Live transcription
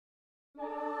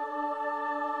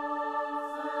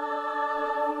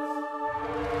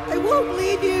won't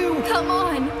leave you! Come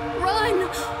on, run!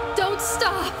 Don't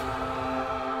stop!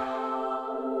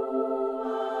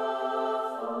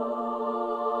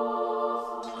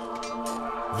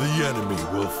 The enemy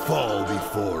will fall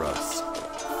before us.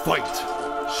 Fight!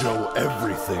 Show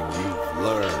everything you've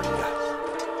learned.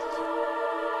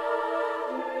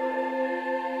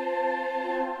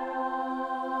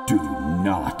 Do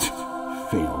not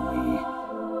fail me.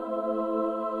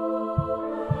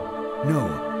 No,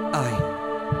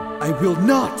 I will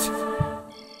not!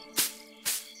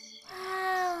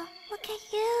 Wow, look at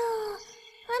you.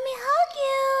 Let me hug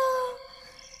you.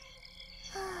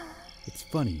 It's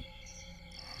funny.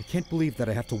 I can't believe that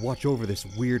I have to watch over this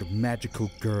weird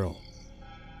magical girl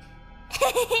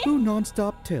who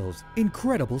non-stop tells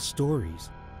incredible stories,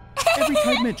 every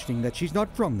time mentioning that she's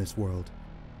not from this world,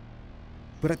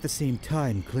 but at the same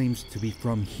time claims to be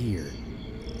from here.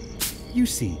 You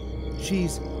see,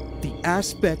 she's the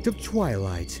aspect of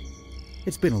Twilight.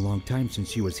 It's been a long time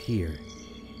since she was here.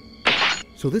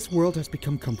 So this world has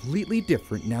become completely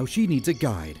different now she needs a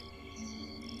guide.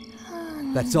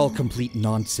 That's all complete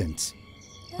nonsense.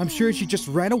 I'm sure she just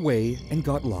ran away and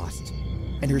got lost,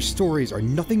 and her stories are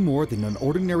nothing more than an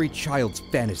ordinary child's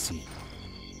fantasy.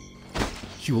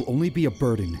 She will only be a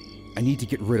burden. I need to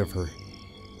get rid of her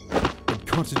and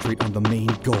concentrate on the main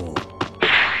goal.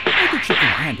 I think she can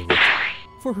handle it.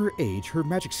 For her age, her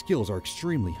magic skills are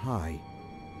extremely high.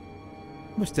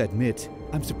 Must admit,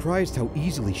 I'm surprised how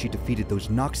easily she defeated those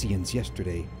Noxians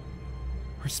yesterday.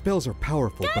 Her spells are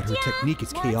powerful, but her technique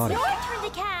is chaotic. Your turn to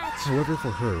catch. However, for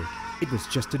her, it was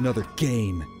just another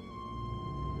game.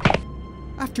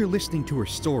 After listening to her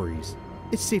stories,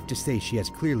 it's safe to say she has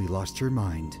clearly lost her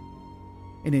mind.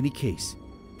 In any case,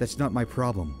 that's not my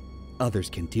problem. Others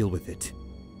can deal with it.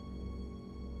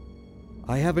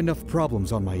 I have enough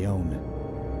problems on my own.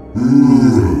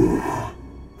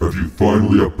 Have you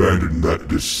finally abandoned that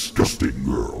disgusting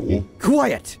girl?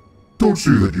 Quiet! Don't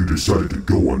say that you decided to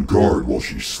go on guard while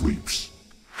she sleeps.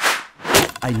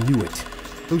 I knew it.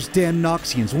 Those damn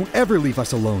Noxians won't ever leave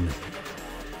us alone.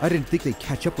 I didn't think they'd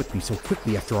catch up with me so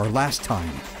quickly after our last time.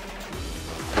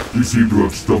 You seem to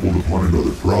have stumbled upon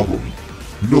another problem.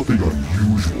 Nothing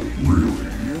unusual, really.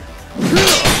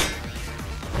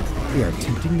 They are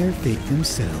tempting their fate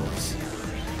themselves.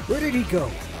 Where did he go?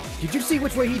 Did you see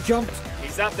which way he jumped?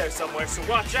 He's out there somewhere, so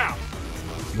watch out.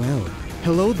 Well,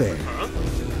 hello there. Huh?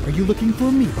 Are you looking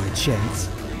for me by chance?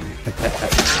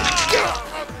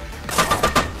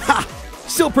 Ha!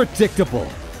 So predictable!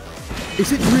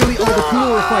 Is it really all the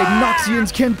glorified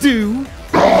Noxians can do?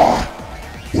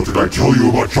 What did I tell you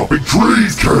about chopping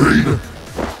trees, Kayn?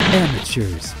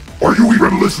 Amateurs. Are you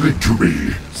even listening to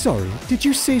me? Sorry, did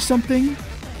you say something?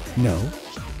 No?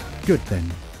 Good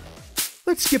then.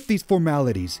 Let's skip these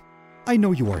formalities. I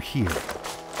know you are here.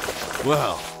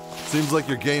 Well, seems like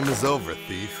your game is over,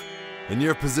 thief. In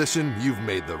your position, you've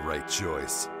made the right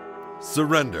choice.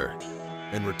 Surrender,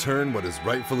 and return what is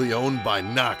rightfully owned by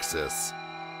Noxus.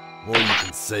 Or you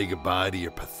can say goodbye to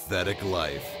your pathetic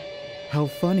life. How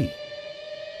funny.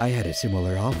 I had a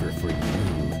similar offer for you.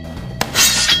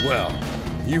 Well,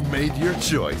 you've made your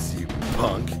choice, you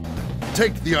punk.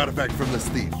 Take the artifact from this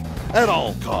thief, at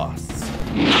all costs.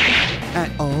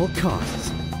 At all costs.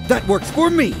 That works for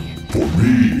me! For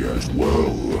me as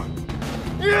well.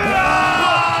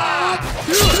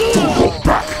 Don't look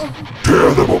back!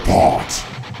 Tear them apart!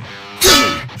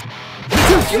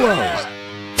 Too slow!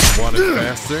 Want it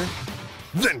faster?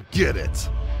 Then get it!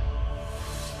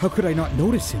 How could I not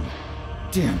notice him?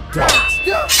 Damn dogs!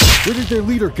 Where did their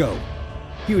leader go?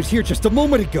 He was here just a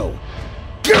moment ago!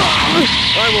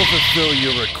 I will fulfill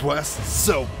your request,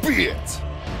 so be it!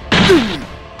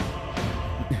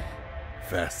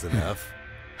 Fast enough.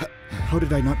 How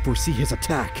did I not foresee his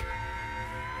attack?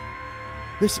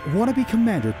 This wannabe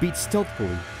commander beats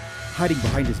stealthily, hiding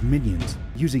behind his minions,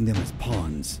 using them as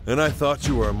pawns. And I thought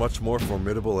you were a much more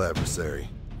formidable adversary,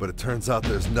 but it turns out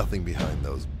there's nothing behind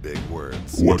those big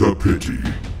words. What a pity.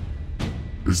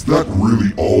 Is that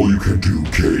really all you can do,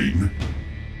 Kayn?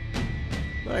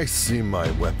 I see my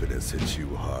weapon has hit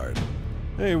you hard.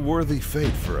 A worthy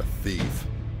fate for a thief,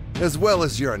 as well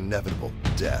as your inevitable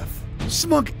death.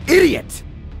 Smug idiot!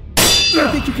 You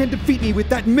think you can defeat me with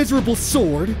that miserable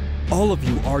sword? All of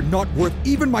you are not worth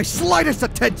even my slightest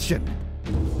attention!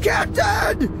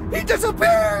 Captain! He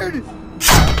disappeared!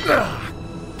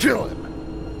 Kill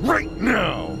him! Right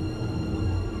now!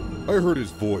 I heard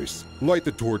his voice. Light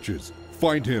the torches.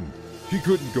 Find him. He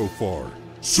couldn't go far.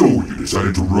 So you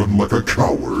decided to run like a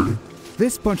coward?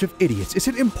 This bunch of idiots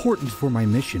isn't important for my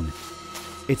mission.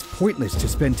 It's pointless to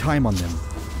spend time on them.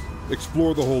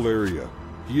 Explore the whole area.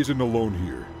 He isn't alone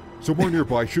here. Somewhere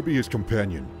nearby should be his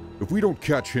companion. If we don't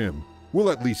catch him, we'll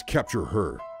at least capture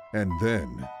her. And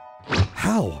then...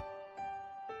 How?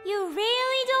 You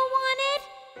really don't want it?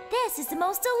 This is the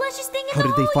most delicious thing in How the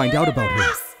did whole they find out about her?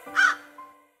 universe.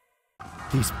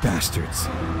 These bastards.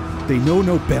 They know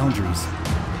no boundaries.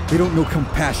 They don't know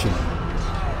compassion.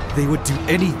 They would do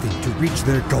anything to reach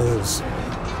their goals.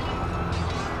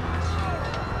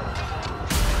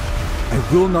 I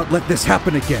will not let this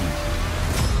happen again.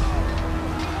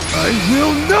 I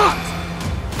will not!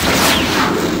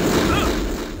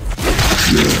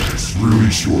 Yes,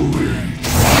 release your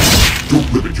rage.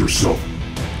 Don't limit yourself.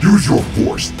 Use your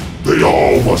force. They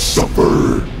all must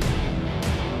suffer.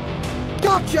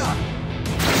 Gotcha!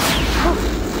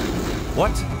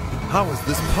 What? How is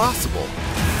this possible?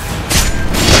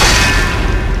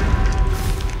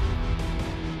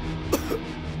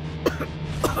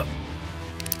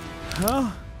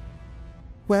 Huh?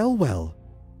 Well, well.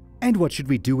 And what should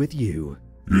we do with you?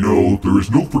 You know, there is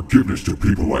no forgiveness to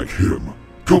people like him.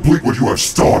 Complete what you have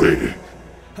started.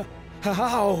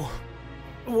 How?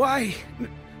 Why?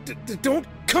 Don't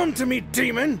come to me,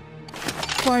 demon!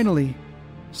 Finally,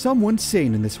 someone's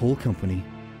sane in this whole company.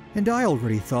 And I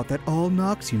already thought that all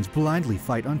Noxians blindly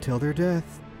fight until their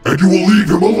death. And you will leave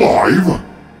him alive?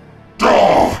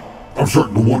 Ah! I'm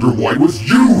starting to wonder why it was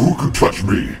you who could touch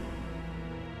me.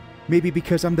 Maybe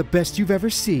because I'm the best you've ever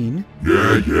seen?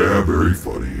 Yeah, very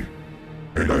funny.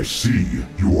 And I see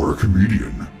you are a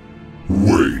comedian.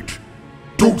 Wait.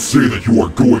 Don't say that you are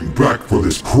going back for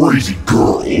this crazy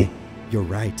girl. You're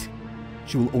right.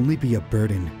 She will only be a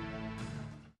burden.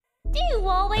 Do you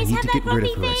I always need have to that get rid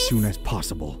grumpy of her as face? soon as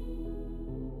possible.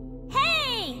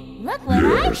 Hey! Look what I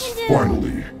Yes, can do!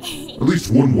 finally. At least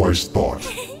one wise thought.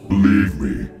 Believe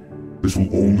me, this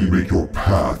will only make your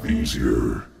path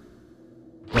easier.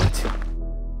 But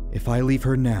if I leave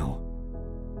her now,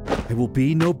 I will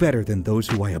be no better than those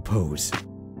who I oppose.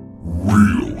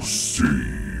 We'll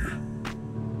see.